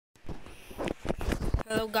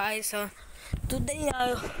Hello guys, today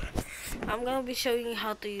I'm gonna be showing you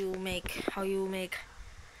how to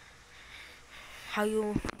how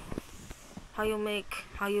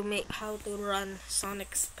to run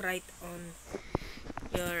SonikSprite on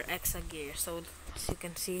your Exagear. So as you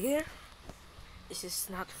can see here, this is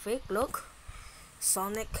not fake. Look,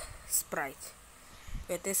 SonikSprite.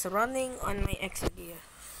 It is running on my Exagear.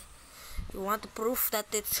 You want to prove that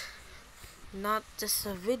it's not just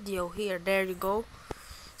a video here? There you go.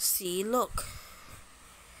 See, look.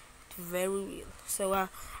 Very real. So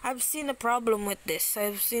I've seen a problem with this.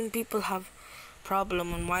 I've seen people have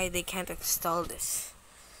problem on why they can't install this.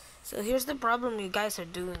 So here's the problem you guys are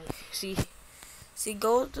doing. See,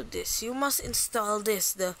 go to this. You must install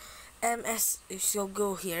this. The MS. So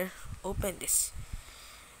go here. Open this.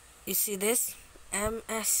 You see this?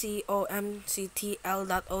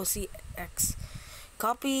 mscomctl.ocx.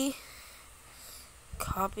 Copy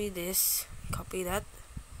this. Copy that.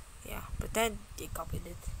 Yeah, pretend you copied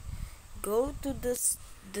it. Go to the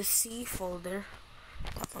C folder.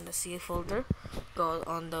 Tap on the C folder. Go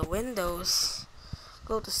on the Windows.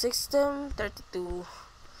 Go to System 32.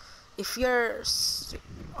 If your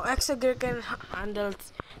Exagear can handle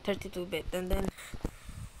 32-bit, and then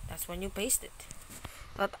that's when you paste it.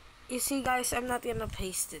 But you see, guys, I'm not gonna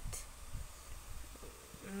paste it.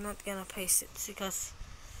 Because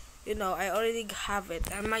I already have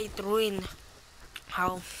it. I might ruin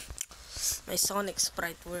how my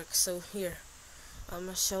SonikSprite works. So here, I'm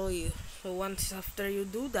gonna show you. So once after you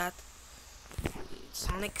do that,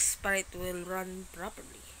 SonikSprite will run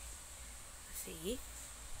properly. See,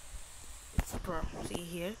 it's see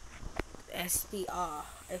here, XPR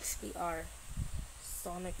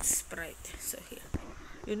SonikSprite. So here,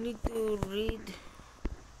 you need to read.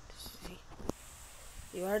 See,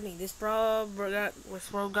 you are reading this was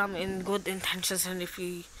programmed in good intentions, and if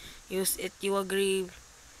you use it, you agree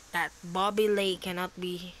that Bobby Lay cannot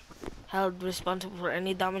be held responsible for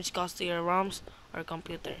any damage caused to your ROMs or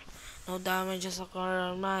computer. No damages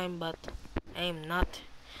occur on mine, but I am not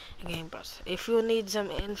a game processor. If you need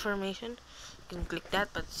some information, you can click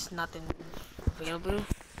that, but it's not available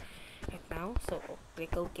right now. So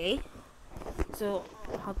click OK. So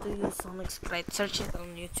how to use SonikSprite? Search it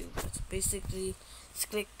on YouTube. It's basically just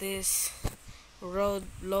click this,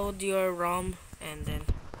 load your ROM, and then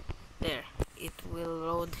there. It will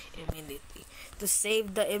load immediately. To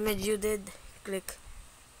save the image you did, click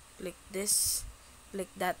this,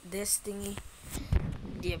 this thingy.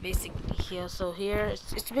 Yeah, basically here. So here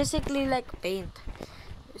it's basically like Paint.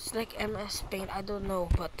 It's like MS Paint. I don't know,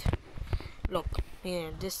 but look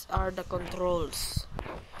here. These are the controls.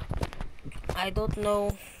 I don't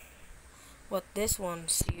know what this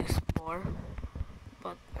one's used for,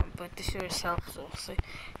 but I'm pretty sure it's helpful. So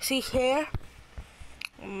see here.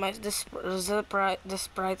 The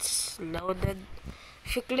sprite's loaded.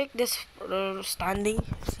 If you click this standing,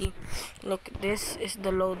 see, look, this is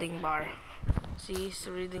the loading bar. See, it's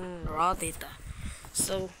reading raw data.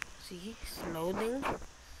 So see, it's loading.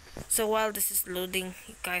 So while this is loading,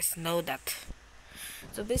 you guys know that.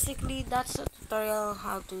 So basically, that's a tutorial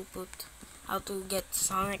how to get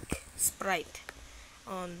SonikSprite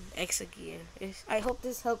on Exagear. I hope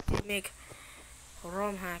this helped you make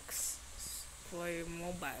ROM hacks for your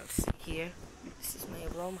mobiles. Here, this is my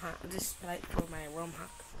ROM hack. This is right for my ROM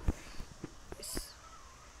hack. This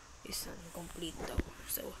is incomplete though.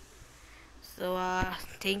 So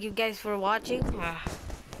thank you guys for watching.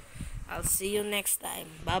 I'll see you next time.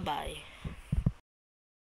 Bye bye.